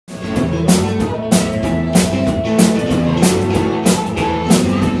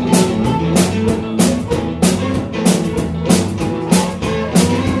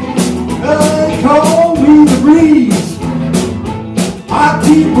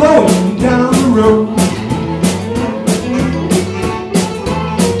blowing down the road.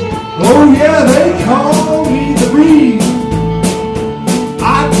 Oh yeah, they call me the breeze.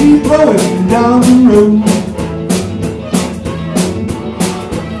 I keep blowing down the road.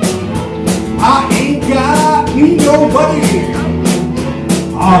 I ain't got me nobody.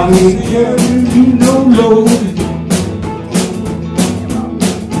 I ain't carrying you no load.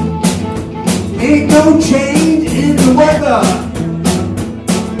 Ain't no change in the weather.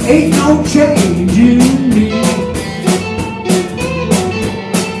 Ain't no change in me.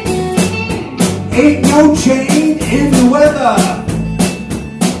 Ain't no change in the weather.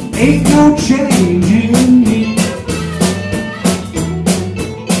 Ain't no change in me.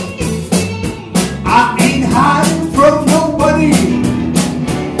 I ain't hiding from nobody.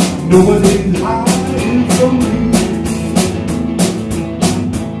 Nobody's hiding from me.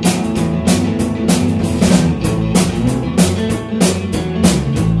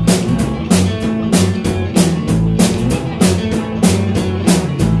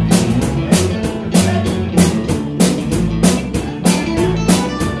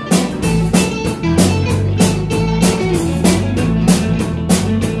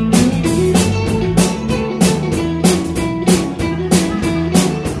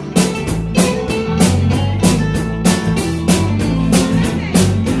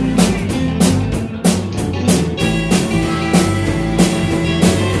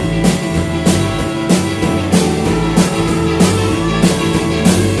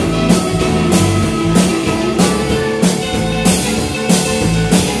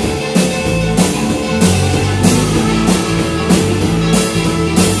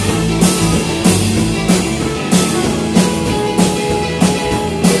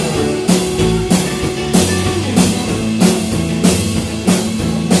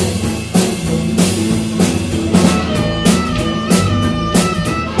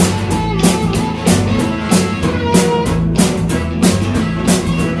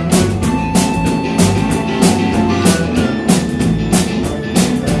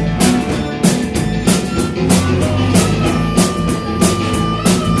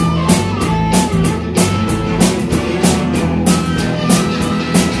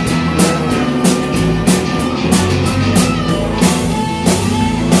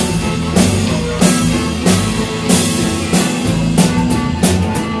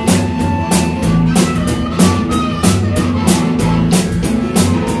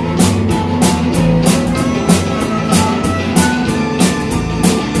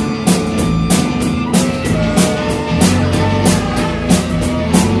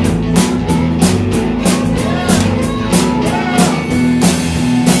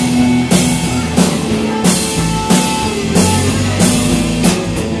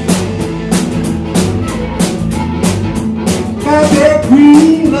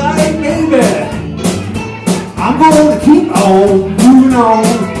 Moving on.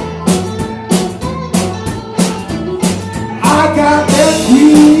 I got that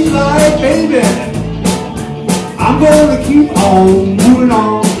green light, baby. I'm gonna keep on moving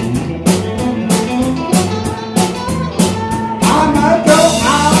on. I might go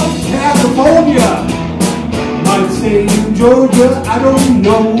out in California, might stay in Georgia, I don't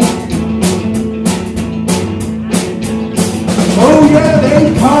know. Oh yeah, they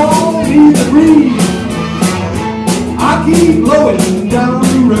call me the breeze. I keep blowing down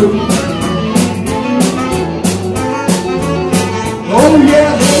the road. Oh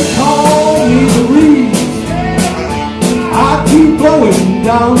yeah, they call me the breeze. I keep blowing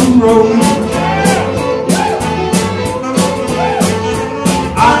down the road.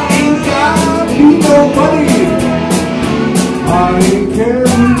 I ain't got me nobody. I ain't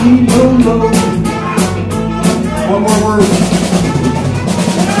carrying me no load. One more word.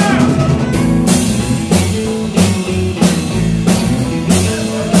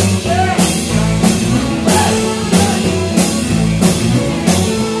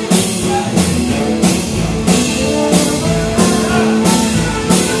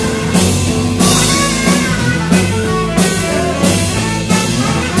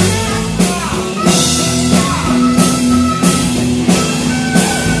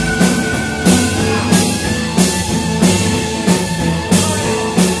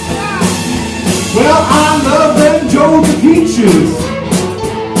 Well, I love them Georgia peaches,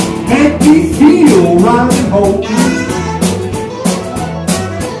 make me feel right at home.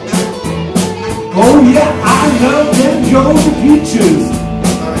 Oh yeah, I love them Georgia peaches,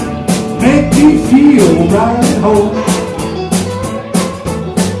 make me feel right at home.